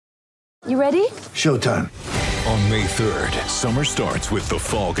You ready? Showtime. On May 3rd, summer starts with The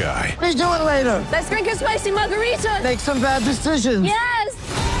Fall Guy. Let's do it later. Let's drink a spicy margarita. Make some bad decisions. Yes!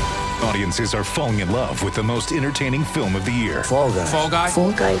 Audiences are falling in love with the most entertaining film of the year. Fall Guy. Fall Guy?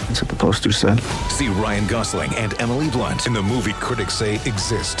 Fall guy. That's what the poster said. See Ryan Gosling and Emily Blunt in the movie critics say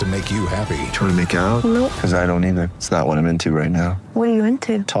exists to make you happy. Trying to make it out? Nope. Because I don't either. It's not what I'm into right now. What are you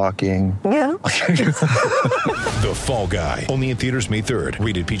into? Talking. Yeah. The Fall Guy. Only in theaters May 3rd.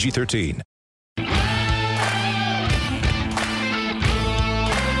 Rated PG-13.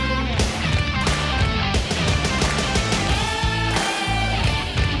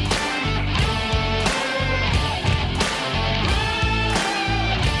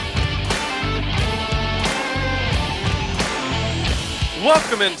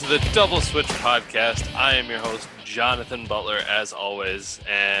 Welcome into the Double Switch Podcast. I am your host, Jonathan Butler, as always,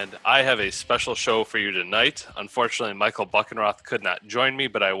 and I have a special show for you tonight. Unfortunately, Michael Buckenroth could not join me,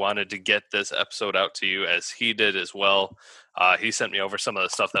 but I wanted to get this episode out to you as he did as well. He sent me over some of the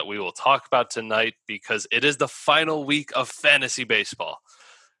stuff that we will talk about tonight because it is the final week of fantasy baseball.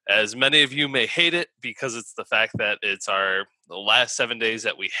 As many of you may hate it because it's the fact that it's the last 7 days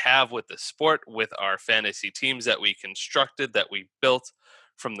that we have with the sport, with our fantasy teams that we constructed, that we built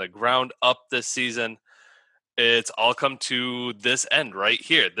from the ground up this season. It's all come to this end right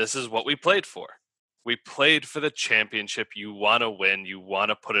here. This is what we played for. We played for the championship. You want to win. You want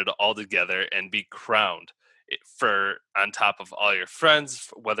to put it all together and be crowned for on top of all your friends,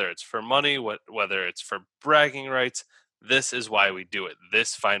 whether it's for money, whether it's for bragging rights. This is why we do it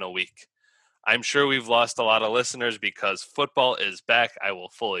this final week. I'm sure we've lost a lot of listeners because football is back. I will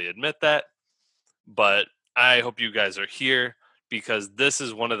fully admit that. But I hope you guys are here because this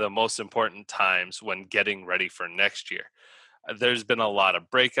is one of the most important times when getting ready for next year. There's been a lot of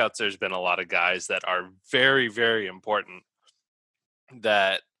breakouts. There's been a lot of guys that are very, very important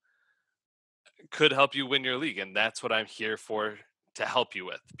that could help you win your league. And that's what I'm here for, to help you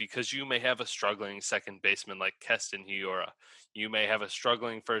with, because you may have a struggling second baseman like Keston Hiura. You may have a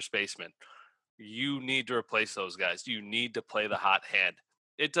struggling first baseman. You need to replace those guys. You need to play the hot hand.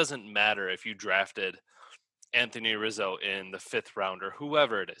 It doesn't matter if you drafted Anthony Rizzo in the 5th round or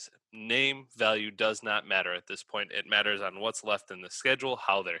whoever it is. Name value does not matter at this point. It matters on what's left in the schedule,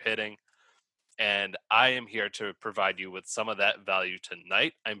 how they're hitting. And I am here to provide you with some of that value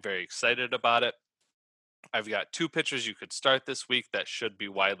tonight. I'm very excited about it. I've got 2 pitchers you could start this week that should be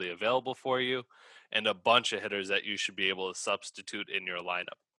widely available for you, and a bunch of hitters that you should be able to substitute in your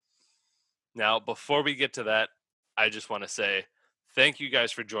lineup. Now, before we get to that, I just want to say thank you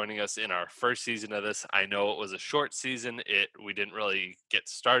guys for joining us in our first season of this. I know it was a short season. We didn't really get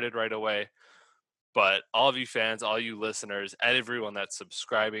started right away, but all of you fans, all you listeners, and everyone that's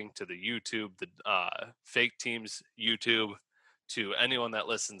subscribing to the YouTube, the Fake Teams YouTube, to anyone that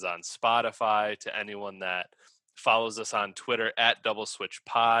listens on Spotify, to anyone that follows us on Twitter at Double Switch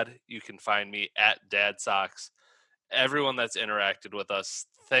Pod. You can find me at Dad Socks. Everyone that's interacted with us,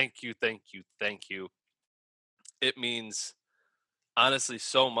 thank you, thank you, thank you. It means honestly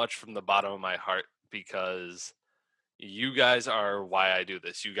so much from the bottom of my heart because you guys are why I do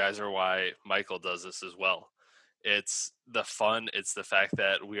this. You guys are why Michael does this as well. It's the fun. It's the fact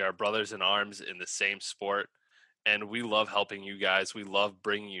that we are brothers in arms in the same sport. And we love helping you guys. We love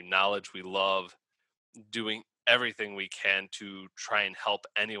bringing you knowledge. We love doing everything we can to try and help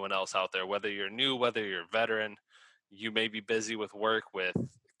anyone else out there, whether you're new, whether you're a veteran. You may be busy with work, with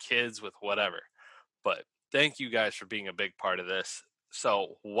kids, with whatever. But thank you guys for being a big part of this.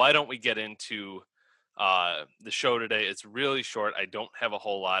 So why don't we get into the show today? It's really short. I don't have a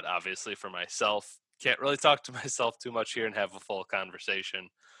whole lot, obviously, for myself. Can't really talk to myself too much here and have a full conversation.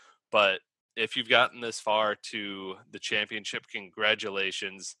 But if you've gotten this far to the championship,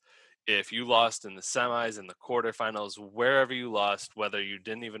 congratulations. If you lost in the semis and the quarterfinals, wherever you lost, whether you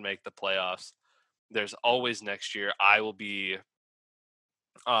didn't even make the playoffs, there's always next year. I will be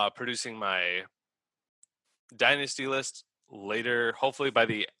producing my dynasty list later, hopefully by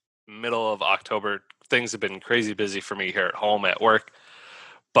the middle of October. Things have been crazy busy for me here at home, at work.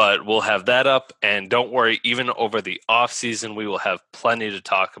 But we'll have that up, and don't worry, even over the off season, we will have plenty to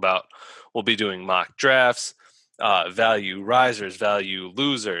talk about. We'll be doing mock drafts, value risers, value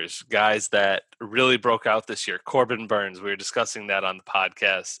losers, guys that really broke out this year. Corbin Burns, we were discussing that on the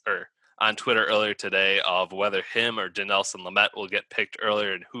podcast or on Twitter earlier today of whether him or Dinelson Lamet will get picked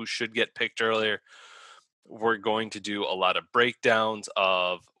earlier and who should get picked earlier. We're going to do a lot of breakdowns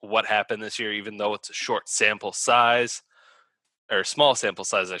of what happened this year, even though it's a short sample size. Or small sample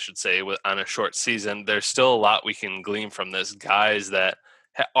size, I should say, on a short season. There's still a lot we can glean from this. Guys that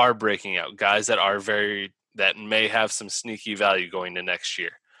are breaking out, guys that are that may have some sneaky value going to next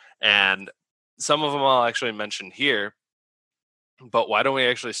year. And some of them I'll actually mention here. But why don't we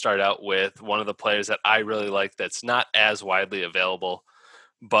actually start out with one of the players that I really like that's not as widely available,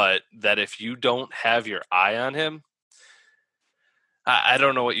 but that if you don't have your eye on him, I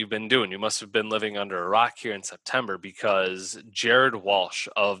don't know what you've been doing. You must have been living under a rock here in September, because Jared Walsh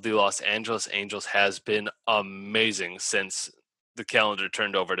of the Los Angeles Angels has been amazing since the calendar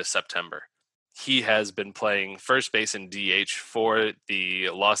turned over to September. He has been playing first base and DH for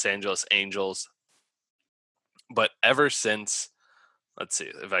the Los Angeles Angels. But ever since, let's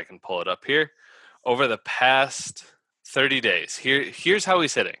see if I can pull it up here, over the past 30 days, here's how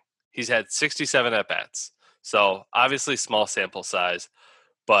he's hitting. He's had 67 at-bats. So obviously small sample size,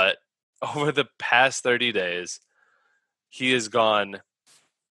 but over the past 30 days, he's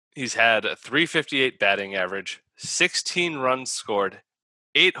had a 358 batting average, 16 runs scored,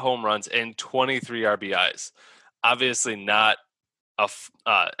 8 home runs, and 23 RBIs. Obviously not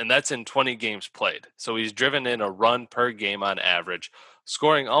and that's in 20 games played. So he's driven in a run per game on average,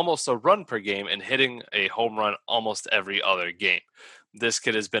 scoring almost a run per game, and hitting a home run almost every other game. This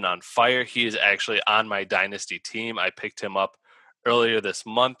kid has been on fire. He is actually on my dynasty team. I picked him up earlier this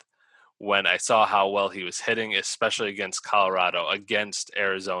month when I saw how well he was hitting, especially against Colorado, against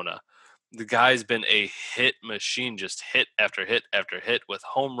Arizona. The guy's been a hit machine, just hit after hit after hit, with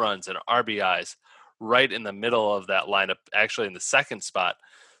home runs and RBIs right in the middle of that lineup, actually in the second spot.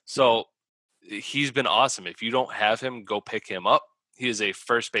 So he's been awesome. If you don't have him, go pick him up. He is a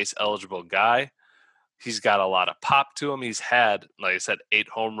first base eligible guy. He's got a lot of pop to him. He's had, like I said, 8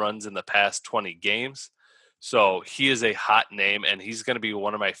 home runs in the past 20 games. So he is a hot name, and he's going to be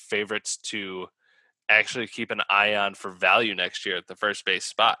one of my favorites to actually keep an eye on for value next year at the first base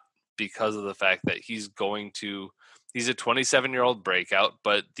spot, because of the fact that he's a 27-year-old breakout,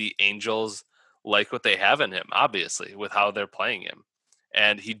 but the Angels like what they have in him, obviously, with how they're playing him.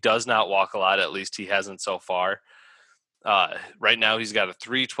 And he does not walk a lot, at least he hasn't so far. Right now, he's got a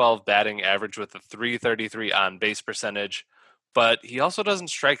 312 batting average with a 333 on base percentage, but he also doesn't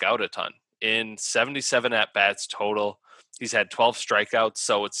strike out a ton. In 77 at-bats total, he's had 12 strikeouts,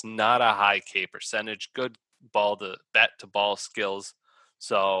 so it's not a high K percentage. Good bat-to-ball skills.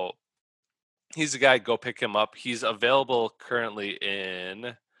 So he's a guy, go pick him up. He's available currently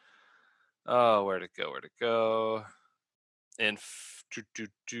in, where'd it go? In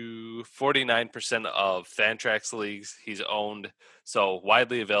 49% of Fantrax leagues he's owned, so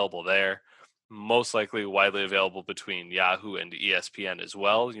widely available there. Most likely widely available between Yahoo and ESPN as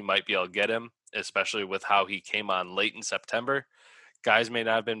well. You might be able to get him, especially with how he came on late in September. Guys may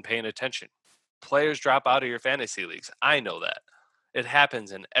not have been paying attention. Players drop out of your fantasy leagues. I know that. It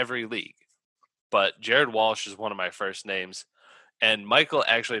happens in every league. But Jared Walsh is one of my first names. And Michael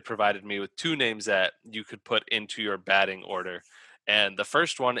actually provided me with 2 names that you could put into your batting order. And the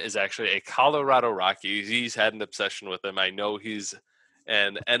first one is actually a Colorado Rocky. He's had an obsession with him. I know he's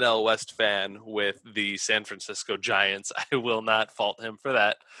an NL West fan with the San Francisco Giants. I will not fault him for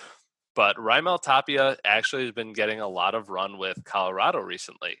that. But Raimel Tapia actually has been getting a lot of run with Colorado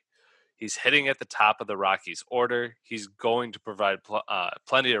recently. He's hitting at the top of the Rockies order. He's going to provide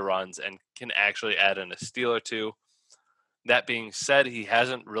plenty of runs and can actually add in a steal or 2. That being said, he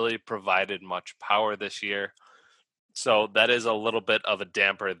hasn't really provided much power this year. So that is a little bit of a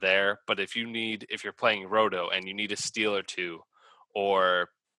damper there. But if you're playing Roto and you need a steal or 2, or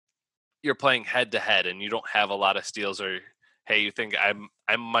you're playing head to head and you don't have a lot of steals, or hey, you think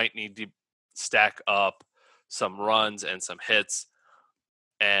I might need to stack up some runs and some hits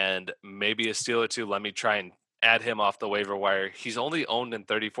and maybe a steal or 2, let me try and add him off the waiver wire. He's only owned in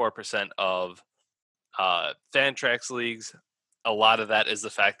 34% of Fantrax leagues. A lot of that is the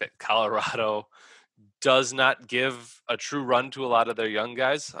fact that Colorado does not give a true run to a lot of their young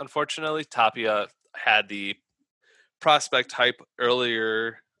guys, unfortunately. Tapia had the prospect hype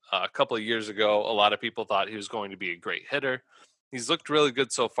earlier a couple of years ago. A lot of people thought he was going to be a great hitter. He's looked really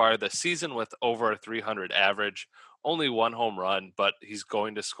good so far this season with over a 300 average, only 1 home run, but he's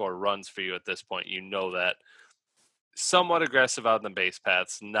going to score runs for you at this point. You know that. Somewhat aggressive out in the base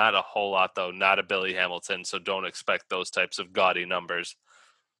paths, not a whole lot though, not a Billy Hamilton, so don't expect those types of gaudy numbers.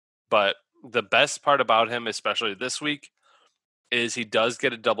 But the best part about him, especially this week, is he does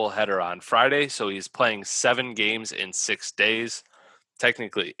get a doubleheader on Friday, so he's playing 7 games in 6 days.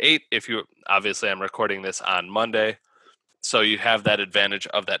 Technically 8 obviously I'm recording this on Monday, so you have that advantage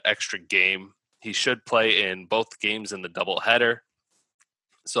of that extra game. He should play in both games in the doubleheader.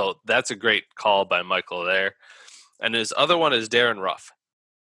 So that's a great call by Michael there. And his other one is Darren Ruff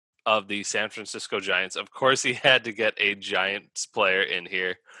of the San Francisco Giants. Of course, he had to get a Giants player in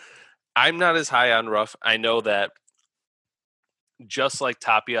here. I'm not as high on Ruff. I know that just like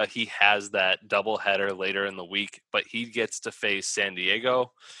Tapia, he has that doubleheader later in the week, but he gets to face San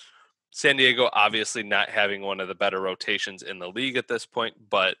Diego. San Diego obviously not having one of the better rotations in the league at this point,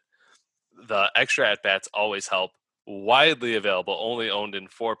 but the extra at-bats always help. Widely available, only owned in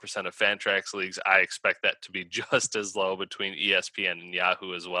 4% of Fantrax leagues. I expect that to be just as low between ESPN and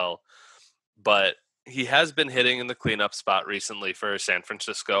Yahoo as well. But he has been hitting in the cleanup spot recently for San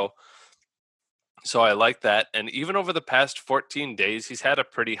Francisco. So I like that. And even over the past 14 days, he's had a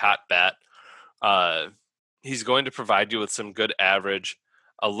pretty hot bat. He's going to provide you with some good average,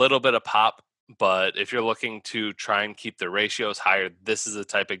 a little bit of pop. But if you're looking to try and keep the ratios higher, this is the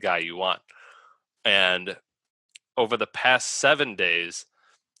type of guy you want. And over the past 7 days,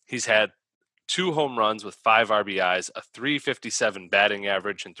 he's had 2 home runs with 5 RBIs, a .357 batting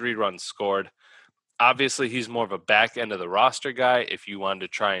average, and 3 runs scored. Obviously, he's more of a back end of the roster guy. If you wanted to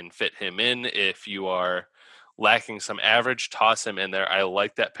try and fit him in, if you are lacking some average, toss him in there. I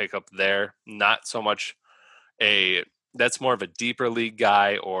like that pickup there. Not so much that's more of a deeper league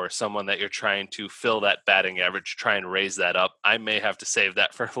guy or someone that you're trying to fill that batting average, try and raise that up. I may have to save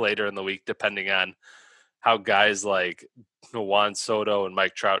that for later in the week, depending on how guys like Juan Soto and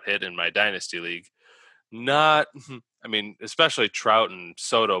Mike Trout hit in my Dynasty League. Especially Trout and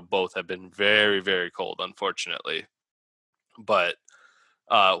Soto both have been very, very cold, unfortunately. But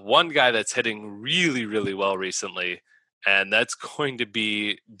one guy that's hitting really, really well recently, and that's going to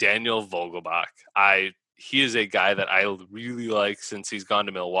be Daniel Vogelbach. He is a guy that I really like since he's gone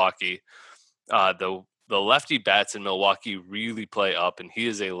to Milwaukee. The lefty bats in Milwaukee really play up, and he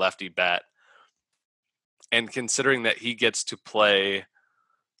is a lefty bat. And considering that he gets to play,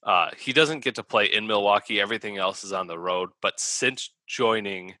 he doesn't get to play in Milwaukee. Everything else is on the road. But since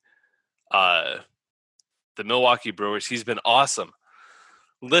joining the Milwaukee Brewers, he's been awesome.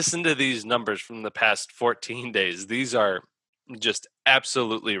 Listen to these numbers from the past 14 days. These are just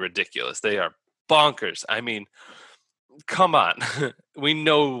absolutely ridiculous. They are bonkers. I mean, come on. We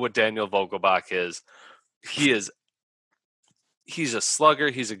know what Daniel Vogelbach is. He's a slugger.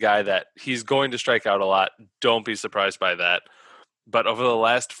 He's a guy that he's going to strike out a lot. Don't be surprised by that. But over the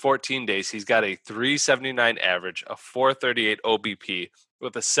last 14 days, he's got a .379 average, a .438 OBP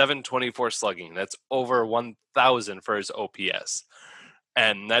with a .724 slugging. That's over 1,000 for his OPS.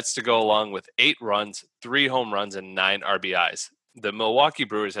 And that's to go along with 8 runs, 3 home runs, and 9 RBIs. The Milwaukee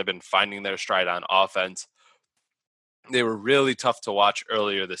Brewers have been finding their stride on offense. They were really tough to watch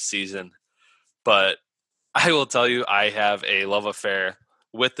earlier this season. But I will tell you, I have a love affair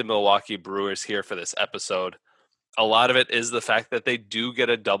with the Milwaukee Brewers here for this episode. A lot of it is the fact that they do get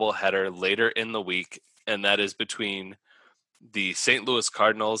a doubleheader later in the week, and that is between the St. Louis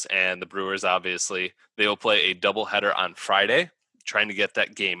Cardinals and the Brewers, obviously. They will play a doubleheader on Friday, trying to get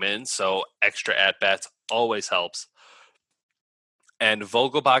that game in, so extra at-bats always helps. And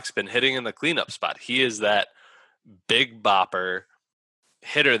Vogelbach's been hitting in the cleanup spot. He is that big bopper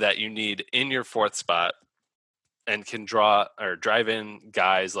hitter that you need in your 4th spot and can drive in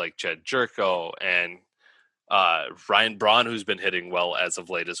guys like Jed Jerko and Ryan Braun, who's been hitting well as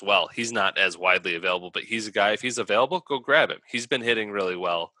of late as well. He's not as widely available, but he's a guy, if he's available, go grab him. He's been hitting really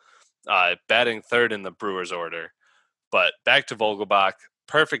well, batting 3rd in the Brewers order. But back to Vogelbach,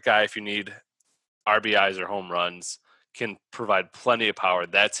 perfect guy if you need RBIs or home runs, can provide plenty of power.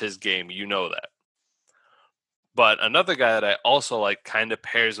 That's his game. You know that. But another guy that I also like kind of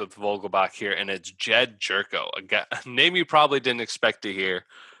pairs with Vogelbach here, and it's Jed Jerko, a name you probably didn't expect to hear.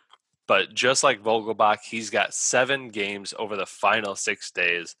 But just like Vogelbach, he's got 7 games over the final 6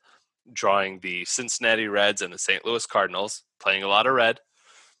 days, drawing the Cincinnati Reds and the St. Louis Cardinals, playing a lot of red,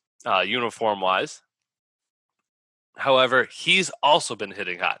 uniform-wise. However, he's also been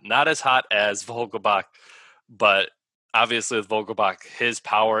hitting hot. Not as hot as Vogelbach, but obviously with Vogelbach, his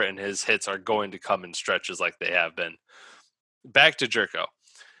power and his hits are going to come in stretches like they have been. Back to Jerko.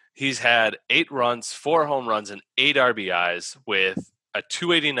 He's had 8 runs, 4 home runs, and 8 RBIs with a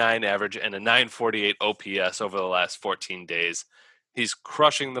 .289 average and a .948 OPS over the last 14 days. He's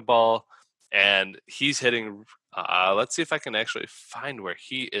crushing the ball, and he's hitting let's see if I can actually find where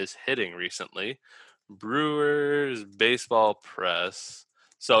he is hitting recently. Brewers Baseball Press.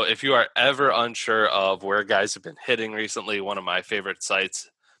 So if you are ever unsure of where guys have been hitting recently, one of my favorite sites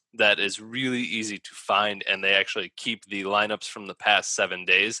that is really easy to find, and they actually keep the lineups from the past 7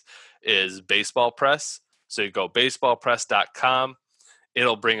 days, is Baseball Press. So you go baseballpress.com.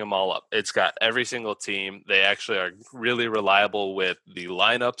 It'll bring them all up. It's got every single team. They actually are really reliable with the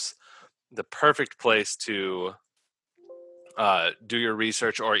lineups. The perfect place to do your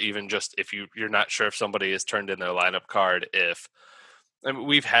research, or even just if you're not sure if somebody has turned in their lineup card, if I mean,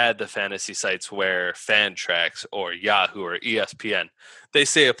 we've had the fantasy sites where Fantrax or Yahoo or ESPN, they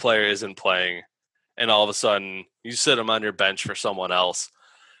say a player isn't playing, and all of a sudden you sit them on your bench for someone else,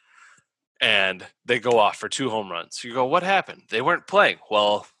 and they go off for 2 home runs. You go, what happened? They weren't playing.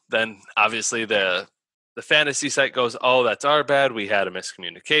 Well, then obviously the fantasy site goes, oh, that's our bad. We had a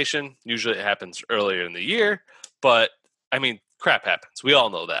miscommunication. Usually it happens earlier in the year, but I mean, crap happens. We all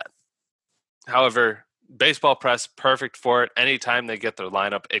know that. However, Baseball Press, perfect for it. Anytime they get their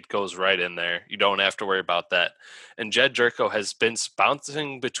lineup, it goes right in there. You don't have to worry about that. And Jedd Gyorko has been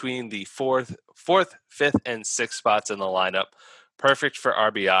bouncing between the fourth, fifth, and sixth spots in the lineup. Perfect for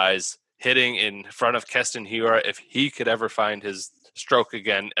RBIs, hitting in front of Keston Hiura. If he could ever find his stroke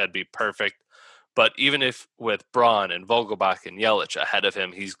again, it'd be perfect. But even if with Braun and Vogelbach and Yelich ahead of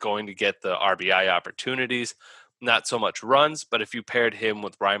him, he's going to get the RBI opportunities. Not so much runs, but if you paired him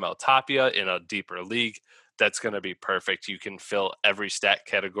with Raimel Tapia in a deeper league, that's going to be perfect. You can fill every stat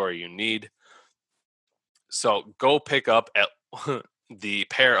category you need. So go pick up at the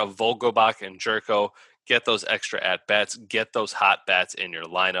pair of Vogelbach and Gyorko, get those extra at-bats, get those hot bats in your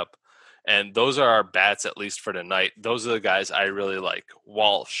lineup. And those are our bats, at least for tonight. Those are the guys I really like.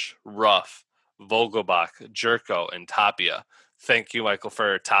 Walsh, Ruff, Vogelbach, Gyorko, and Tapia. Thank you, Michael,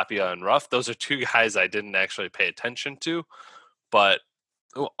 for Tapia and Ruff. Those are 2 guys I didn't actually pay attention to, but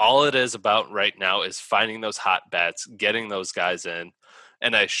all it is about right now is finding those hot bats, getting those guys in.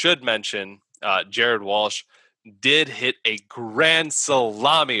 And I should mention Jared Walsh did hit a grand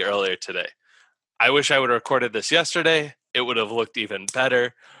salami earlier today. I wish I would have recorded this yesterday. It would have looked even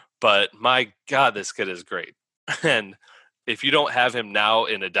better, but my God, this kid is great. And if you don't have him now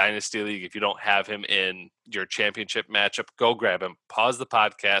in a dynasty league, if you don't have him in your championship matchup, go grab him, pause the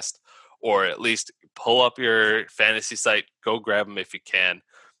podcast, or at least pull up your fantasy site, go grab him if you can.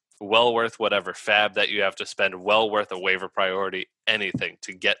 Well worth whatever fab that you have to spend, well worth a waiver priority, anything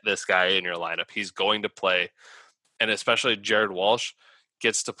to get this guy in your lineup. He's going to play, and especially Jared Walsh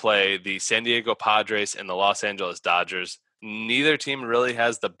gets to play the San Diego Padres and the Los Angeles Dodgers. Neither team really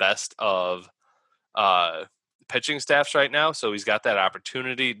has the best of pitching staffs right now, so he's got that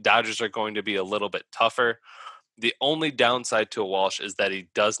opportunity. Dodgers are going to be a little bit tougher. The only downside to Walsh is that he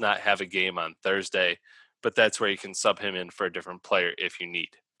does not have a game on Thursday, but that's where you can sub him in for a different player if you need.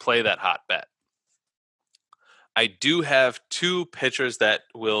 Play that hot bet. I do have 2 pitchers that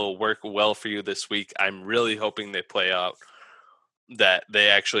will work well for you this week. I'm really hoping they play out, that they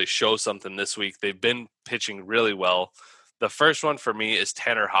actually show something this week. They've been pitching really well. The first one for me is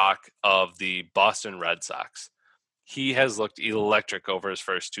Tanner Houck of the Boston Red Sox. He has looked electric over his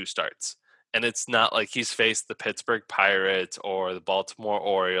first 2 starts. And it's not like he's faced the Pittsburgh Pirates or the Baltimore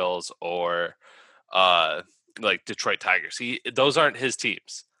Orioles or like Detroit Tigers. Those aren't his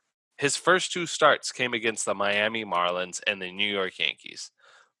teams. His first 2 starts came against the Miami Marlins and the New York Yankees.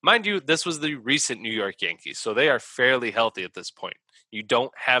 Mind you, this was the recent New York Yankees, so they are fairly healthy at this point. You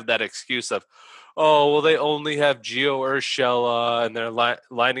don't have that excuse of, oh, well, they only have Gio Urshela and they're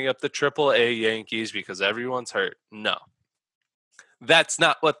lining up the AAA Yankees because everyone's hurt. No, that's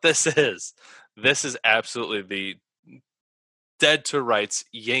not what this is. This is absolutely the dead to rights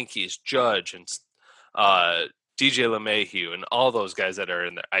Yankees, Judge and DJ LeMahieu and all those guys that are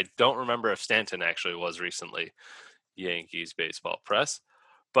in there. I don't remember if Stanton actually was recently Yankees baseball press,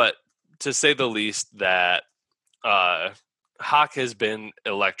 but to say the least that Houck has been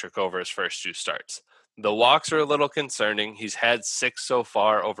electric over his first 2 starts. The walks are a little concerning. He's had 6 so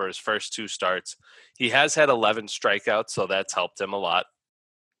far over his first 2 starts. He has had 11 strikeouts, so that's helped him a lot.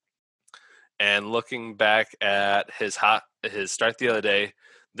 And looking back at his start the other day,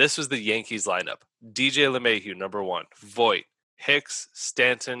 this was the Yankees lineup. DJ LeMahieu, number 1. Voit, Hicks,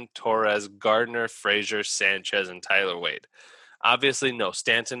 Stanton, Torres, Gardner, Frazier, Sanchez, and Tyler Wade. Obviously, no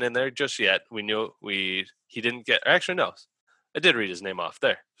Stanton in there just yet. We knew he didn't get – actually, no. I did read his name off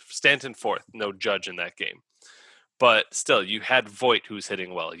there. Stanton 4th, no Judge in that game. But still, you had Voit, who's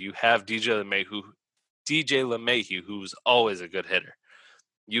hitting well. You have DJ LeMahieu, who's always a good hitter.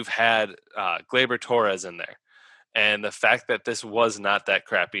 You've had Gleyber Torres in there. And the fact that this was not that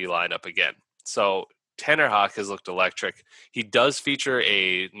crappy lineup again. So Tanner Houck has looked electric. He does feature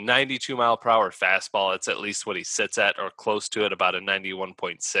a 92-mile-per-hour fastball. It's at least what he sits at or close to it, about a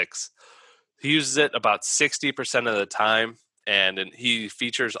 91.6. He uses it about 60% of the time. And he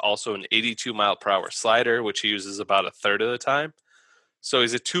features also an 82-mile-per-hour slider, which he uses about a third of the time. So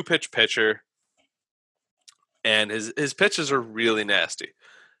he's a 2-pitch pitcher, and his pitches are really nasty.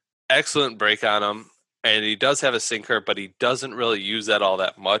 Excellent break on him, and he does have a sinker, but he doesn't really use that all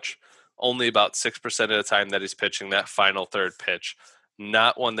that much. Only about 6% of the time that he's pitching that final third pitch.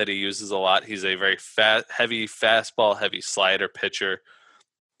 not one that he uses a lot. He's a very heavy fastball, heavy slider pitcher.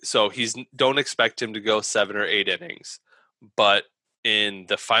 So don't expect him to go 7 or 8 innings. But in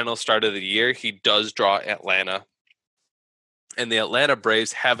the final start of the year, he does draw Atlanta. And the Atlanta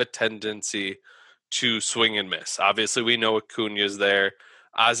Braves have a tendency to swing and miss. Obviously, we know Acuna's there.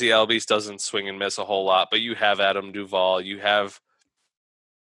 Ozzie Albies doesn't swing and miss a whole lot, but you have Adam Duvall. You have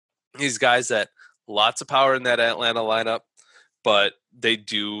these guys that lots of power in that Atlanta lineup, but they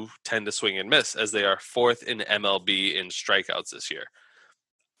do tend to swing and miss as they are 4th in MLB in strikeouts this year.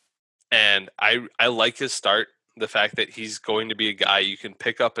 And I like his start, the fact that he's going to be a guy you can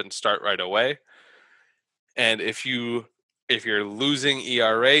pick up and start right away. And if you're losing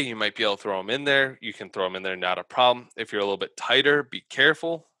ERA, you might be able to throw him in there. You can throw him in there, not a problem. If you're a little bit tighter, be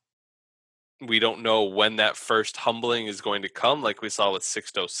careful. We don't know when that first humbling is going to come, like we saw with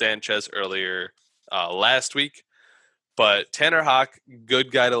Sixto Sanchez earlier last week. But Tanner Houck,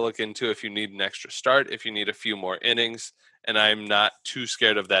 good guy to look into if you need an extra start, if you need a few more innings. And I'm not too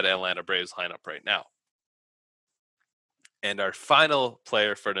scared of that Atlanta Braves lineup right now. And our final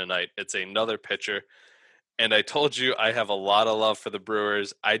player for tonight, it's another pitcher. And I told you I have a lot of love for the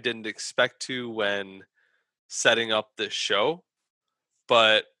Brewers. I didn't expect to when setting up this show.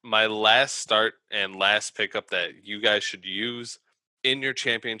 But my last start and last pickup that you guys should use in your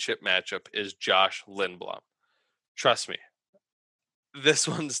championship matchup is Josh Lindblom. Trust me, this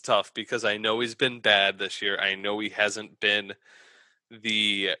one's tough because I know he's been bad this year. I know he hasn't been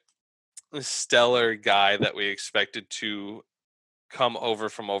the stellar guy that we expected to come over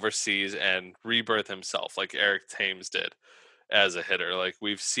from overseas and rebirth himself like Eric Thames did as a hitter. Like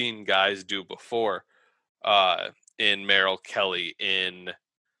we've seen guys do before in Merrill Kelly,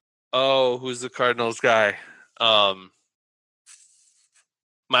 who's the Cardinals guy?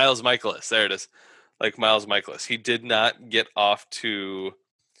 Miles Michaelis. There it is. Like Miles Michaelis. He did not get off to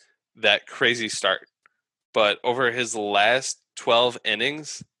that crazy start. But over his last 12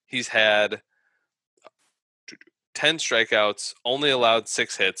 innings, he's had 10 strikeouts, only allowed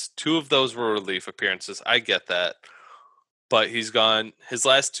 6 hits. 2 of those were relief appearances. I get that. But his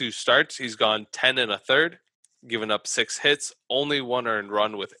last 2 starts, he's gone 10 1/3, given up 6 hits, only 1 earned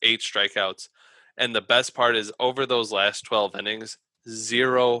run with 8 strikeouts. And the best part is over those last 12 innings,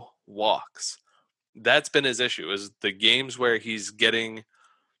 0 walks. That's been his issue, is the games where he's getting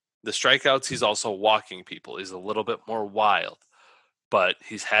the strikeouts, he's also walking people. He's a little bit more wild. But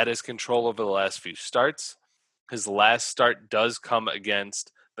he's had his control over the last few starts. His last start does come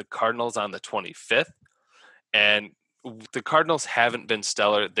against the Cardinals on the 25th. And the Cardinals haven't been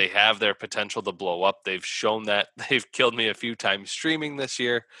stellar. They have their potential to blow up. They've shown that. They've killed me a few times streaming this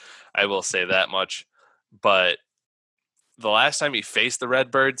year. I will say that much. But the last time he faced the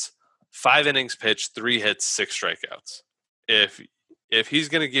Redbirds, 5 innings pitched, 3 hits, 6 strikeouts. If he's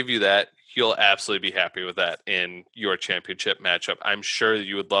going to give you that, you'll absolutely be happy with that in your championship matchup. I'm sure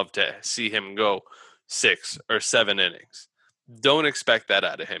you would love to see him go 6 or 7 innings. Don't expect that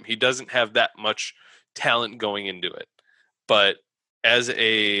out of him. He doesn't have that much talent going into it. But as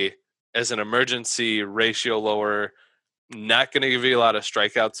an emergency ratio lower, not going to give you a lot of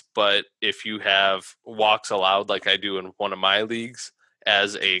strikeouts, but if you have walks allowed like I do in one of my leagues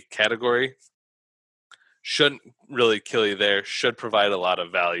as a category, shouldn't really kill you there, should provide a lot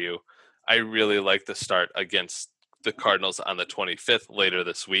of value. I really like the start against the Cardinals on the 25th later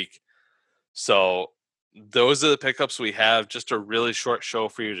this week. So those are the pickups we have. Just a really short show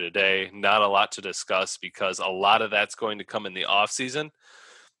for you today. Not a lot to discuss because a lot of that's going to come in the off season.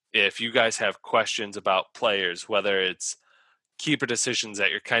 If you guys have questions about players, whether it's keeper decisions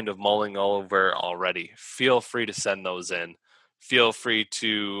that you're kind of mulling over already, feel free to send those in. Feel free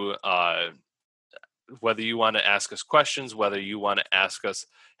to, whether you want to ask us questions, whether you want to ask us,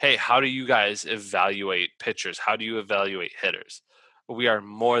 hey, how do you guys evaluate pitchers? How do you evaluate hitters? We are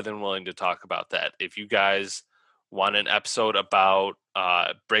more than willing to talk about that. If you guys want an episode about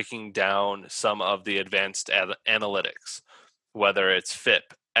breaking down some of the advanced analytics, whether it's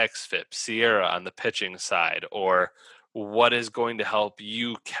FIP, XFIP, Sierra on the pitching side, or what is going to help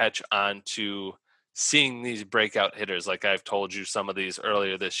you catch on to seeing these breakout hitters, like I've told you some of these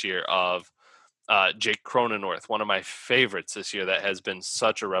earlier this year of Jake Cronenworth, one of my favorites this year that has been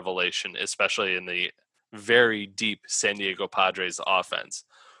such a revelation, especially in the very deep San Diego Padres offense.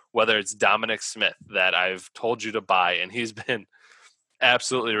 Whether it's Dominic Smith that I've told you to buy, and he's been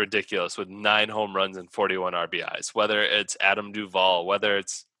absolutely ridiculous with 9 home runs and 41 RBIs. Whether it's Adam Duvall, whether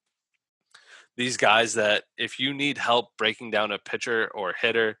it's these guys that if you need help breaking down a pitcher or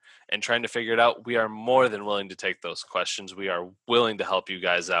hitter and trying to figure it out, we are more than willing to take those questions. We are willing to help you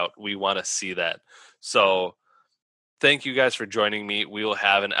guys out. We want to see that. So thank you guys for joining me. We will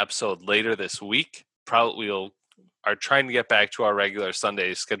have an episode later this week. Probably are trying to get back to our regular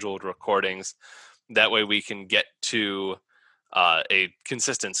Sunday scheduled recordings. That way we can get to a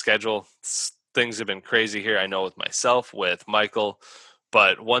consistent schedule. Things have been crazy here, I know, with myself, with Michael.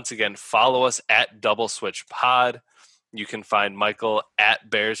 But once again, follow us at Double Switch Pod. You can find Michael at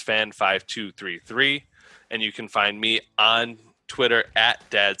BearsFan5233. And you can find me on Twitter at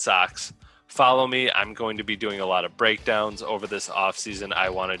DadSocks. Follow me. I'm going to be doing a lot of breakdowns over this offseason. I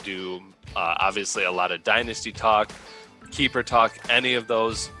want to do, obviously, a lot of Dynasty talk, Keeper talk, any of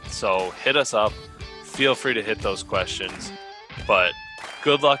those. So hit us up. Feel free to hit those questions. But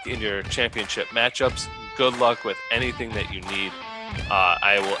good luck in your championship matchups. Good luck with anything that you need.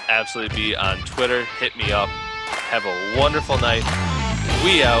 I will absolutely be on Twitter. Hit me up. Have a wonderful night.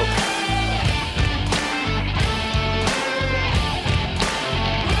 We out.